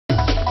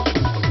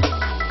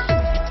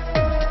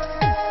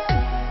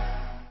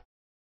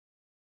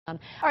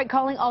All right,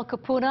 calling all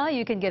Kupuna.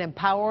 You can get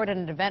empowered at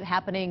an event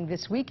happening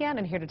this weekend.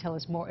 And here to tell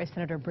us more is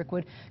Senator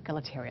Brickwood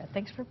Galateria.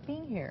 Thanks for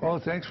being here. Well,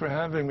 thanks for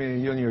having me,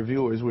 you and your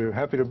viewers. We're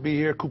happy to be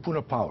here.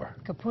 Kupuna Power.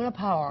 Kupuna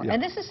Power. Yeah.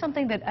 And this is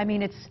something that, I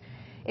mean,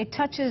 it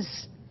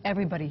touches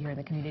everybody here in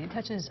the community. It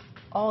touches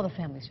all the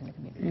families here in the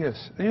community.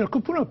 Yes. You know,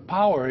 Kupuna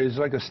Power is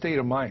like a state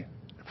of mind.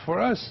 For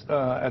us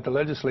at the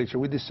legislature,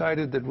 we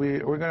decided that we're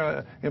going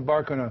to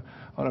embark on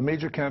a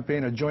major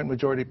campaign, a joint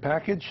majority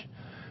package.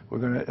 We're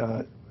going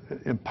to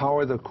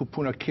empower the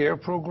Kupuna Care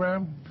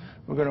program.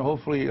 We're going to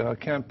hopefully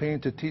campaign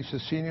to teach the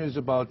seniors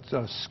about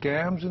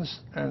scams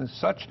and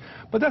such.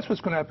 But that's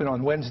what's going to happen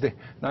on Wednesday,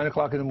 9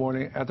 o'clock in the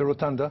morning at the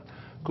Rotunda,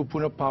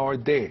 Kupuna Power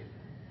Day.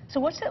 So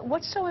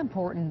what's so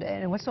important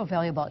and what's so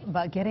valuable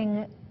about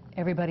getting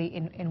everybody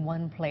in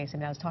one place? I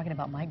mean, I was talking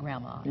about my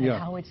grandma and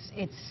how it's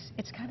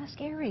kind of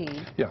scary.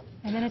 Yeah.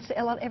 And then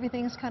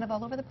everything's kind of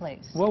all over the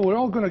place. Well, we're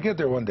all going to get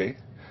there one day.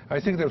 I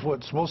think that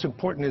what's most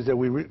important is that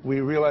we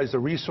realize the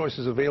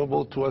resources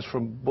available to us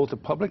from both the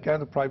public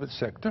and the private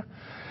sector.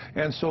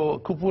 And so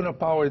Kupuna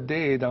Power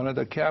Day down at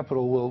the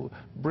Capitol will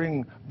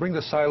bring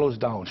the silos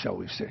down, shall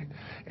we say.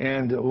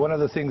 And one of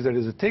the things that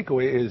is a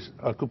takeaway is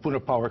a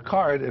Kupuna Power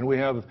card, and we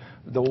have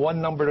the one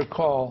number to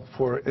call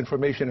for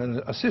information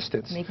and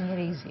assistance. Making it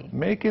easy.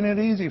 Making it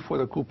easy for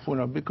the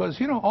Kupuna, because,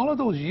 you know, all of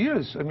those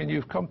years, I mean,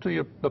 you've come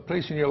to the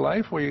place in your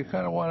life where you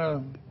kind of want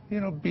to,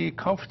 you know, be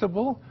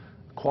comfortable.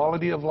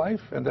 Quality of life,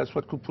 and that's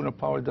what Kupuna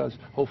Power does,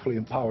 hopefully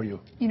empower you.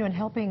 You know, in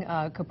helping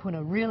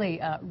Kupuna, really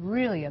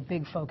a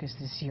big focus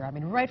this year. I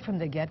mean, right from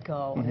the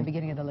get-go, at the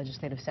beginning of the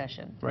legislative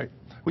session. Right.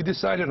 We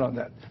decided on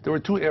that. There were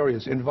two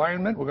areas.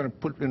 Environment, we're going to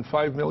put in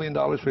 $5 million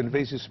for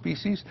invasive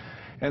species,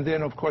 and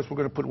then, of course, we're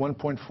going to put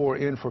 1.4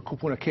 in for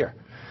Kupuna Care.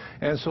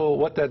 And so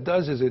what that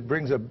does is it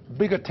brings a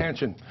big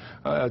attention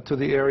to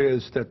the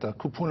areas that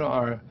Kupuna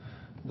are.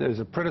 There's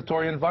a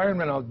predatory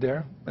environment out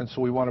there, and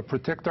so we want to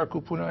protect our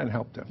Kupuna and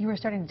help them. You were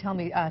starting to tell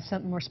me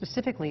more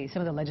specifically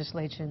some of the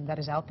legislation that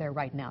is out there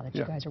right now that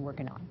you guys are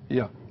working on.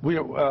 Yeah, we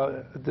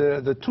are,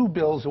 the two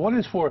bills. One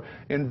is for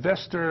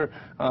investor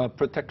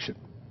protection,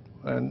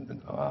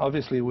 and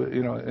obviously,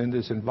 you know, in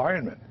this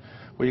environment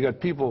where you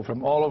got people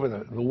from all over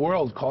the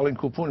world calling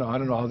Kupuna. I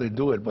don't know how they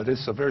do it, but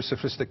it's a very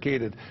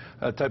sophisticated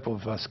type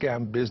of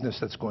scam business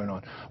that's going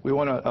on. We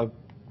want to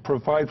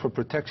provide for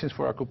protections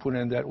for our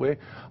Kupuna in that way.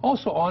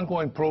 Also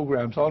ongoing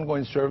programs,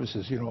 ongoing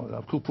services, you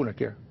know, Kupuna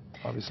Care,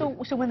 obviously.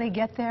 So when they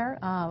get there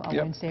on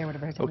Wednesday or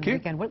whatever, it's on the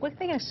weekend, what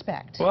can they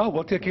expect? Well,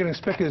 what they can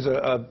expect is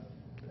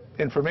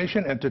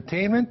information,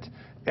 entertainment,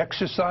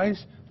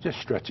 exercise, just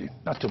stretching,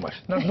 not too much.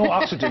 No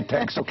oxygen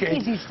tanks, okay?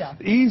 Easy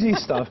stuff. Easy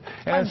stuff.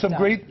 And some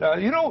great,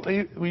 you know,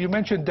 you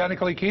mentioned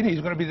Danica Likini.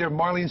 He's going to be there.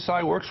 Marlene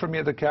Tsai works for me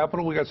at the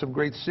Capitol. We got some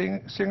great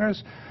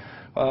singers.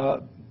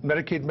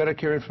 Medicaid,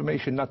 Medicare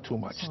information, not too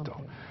much,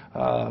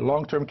 though.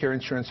 Long-term care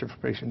insurance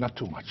information, not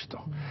too much,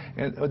 though.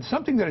 And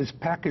something that is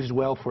packaged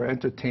well for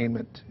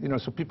entertainment, you know,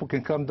 so people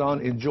can come down,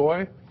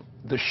 enjoy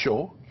the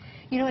show.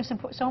 You know, it's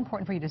so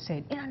important for you to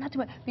say, you know, not too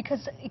much,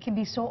 because it can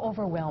be so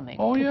overwhelming.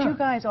 Oh, yeah. But you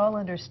guys all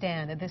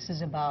understand that this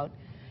is about,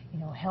 you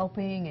know,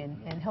 helping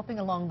and helping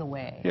along the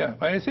way. Yeah,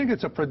 I think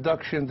it's a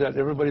production that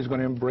everybody's going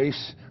to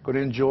embrace, going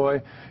to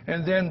enjoy,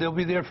 and then they'll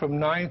be there from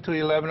 9 to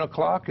 11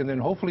 o'clock, and then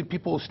hopefully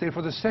people will stay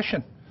for the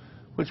session,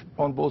 which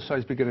on both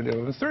sides begin at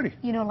 11:30.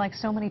 You know, like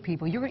so many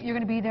people, you're going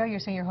to be there,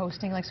 you're saying you're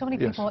hosting, like so many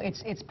people,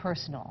 it's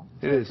personal.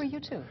 It is. For you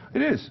too.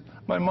 It is.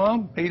 My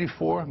mom,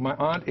 84, my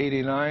aunt,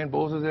 89,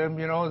 both of them,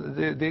 you know,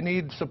 they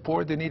need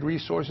support, they need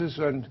resources,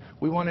 and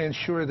we want to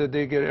ensure that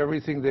they get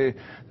everything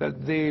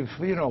that they've,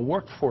 you know,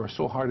 worked for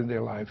so hard in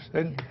their lives.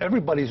 And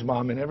everybody's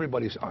mom and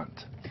everybody's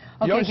aunt.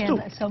 Okay,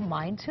 again, so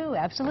mine too,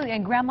 absolutely,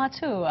 and grandma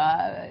too.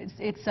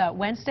 It's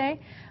Wednesday.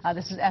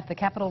 This is at the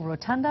Capitol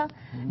Rotunda,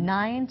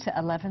 9 to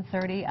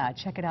 11:30.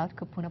 Check it out,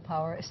 Kupuna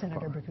Power.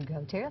 Senator Brickwood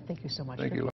Galateria, thank you so much. Thank you.